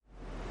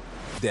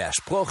Der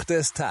Spruch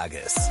des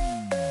Tages.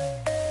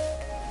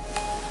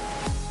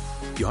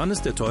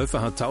 Johannes der Täufer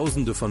hat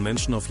Tausende von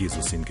Menschen auf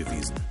Jesus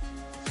hingewiesen.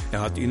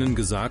 Er hat ihnen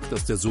gesagt,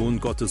 dass der Sohn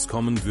Gottes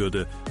kommen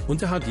würde,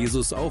 und er hat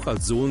Jesus auch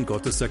als Sohn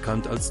Gottes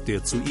erkannt, als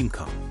der zu ihm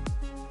kam.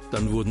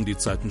 Dann wurden die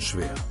Zeiten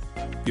schwer.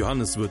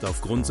 Johannes wird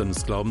aufgrund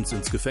seines Glaubens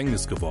ins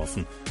Gefängnis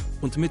geworfen,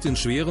 und mit den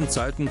schweren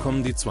Zeiten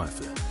kommen die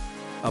Zweifel.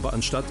 Aber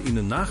anstatt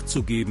ihnen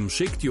nachzugeben,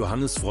 schickt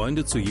Johannes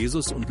Freunde zu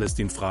Jesus und lässt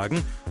ihn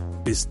fragen: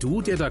 Bist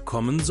du, der da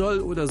kommen soll,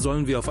 oder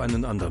sollen wir auf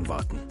einen anderen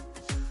warten?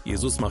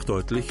 Jesus macht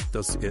deutlich,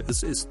 dass er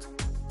es ist.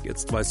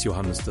 Jetzt weiß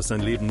Johannes, dass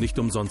sein Leben nicht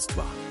umsonst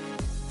war.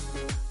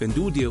 Wenn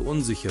du dir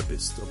unsicher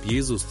bist, ob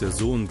Jesus der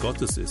Sohn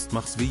Gottes ist,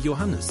 mach's wie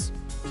Johannes.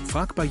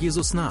 Frag bei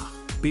Jesus nach,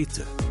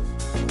 bete.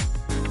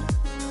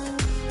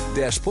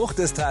 Der Spruch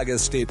des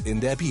Tages steht in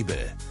der Bibel.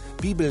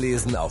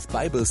 Bibellesen auf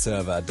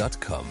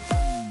bibleserver.com.